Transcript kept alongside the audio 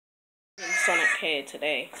Sonic here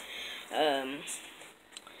today.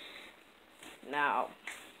 Now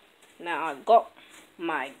I've got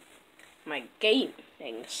my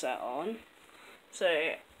gaming set on.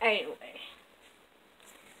 So anyway,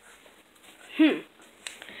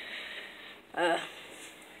 I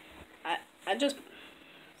just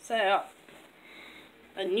set up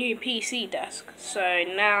a new PC desk. So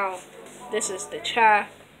now this is the chair.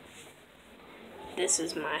 This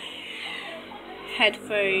is my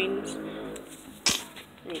headphones.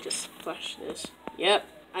 Let me just flash this. Yep,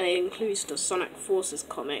 and it includes the Sonic Forces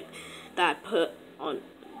comic that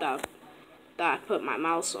I put my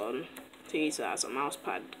mouse on to use it as a mouse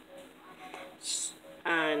pad,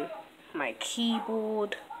 and my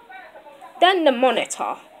keyboard. Then the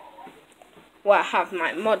monitor, where I have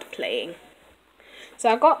my mod playing. So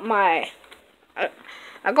I got a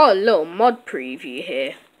little mod preview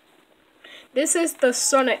here. This is the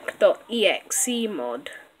Sonic.exe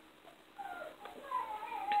mod.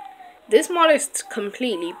 This mod is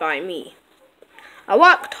completely by me. I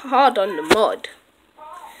worked hard on the mod,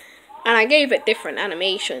 and I gave it different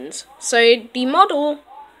animations. So the model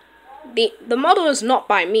is not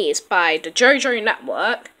by me, it's by the JoJo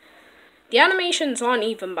Network. The animations aren't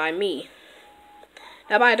even by me.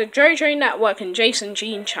 They're by the JoJo Network and Jason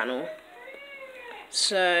Jean channel.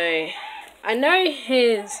 So I know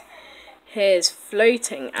his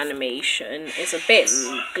floating animation is a bit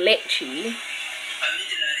glitchy,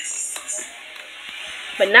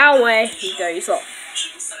 but now where he goes off,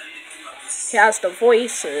 he has the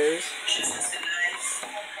voices.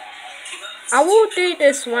 I will do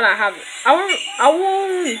this when I have. I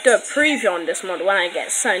will do a preview on this mod when I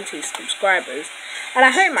get 70 subscribers, and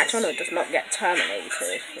I hope my channel does not get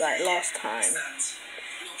terminated like last time.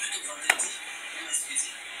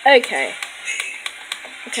 Okay.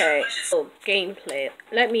 Little gameplay.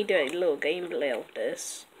 Let me do a little gameplay of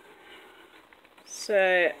this.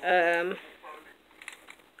 So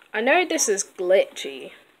I know this is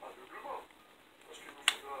glitchy.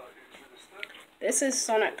 This is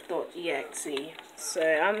Sonic.exe. So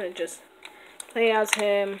I'm gonna just play as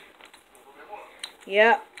him.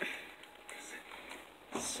 Yep.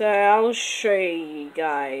 So I'll show you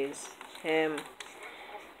guys him.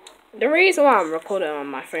 The reason why I'm recording on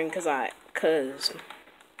my phone because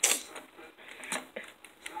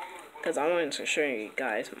I wanted to show you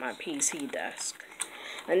guys my PC desk.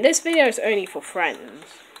 And this video is only for friends.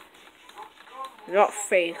 Not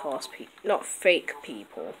fake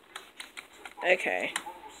people. Okay.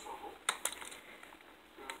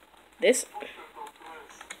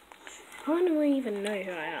 How do I even know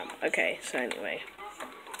who I am? Okay, so anyway.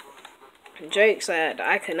 Joke said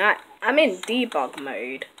I'm in debug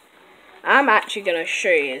mode. I'm actually gonna show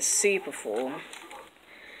you his super form.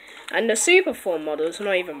 And the super form model is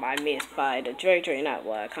not even by me, it's by the JoJo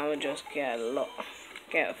Network. I would just get a lot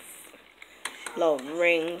of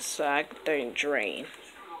rings so I don't drain.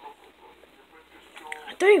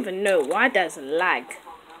 I don't even know why there's lag.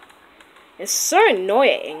 It's so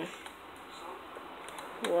annoying.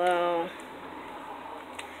 Well,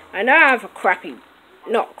 I know I have a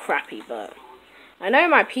not crappy, but I know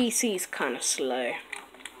my PC's kind of slow.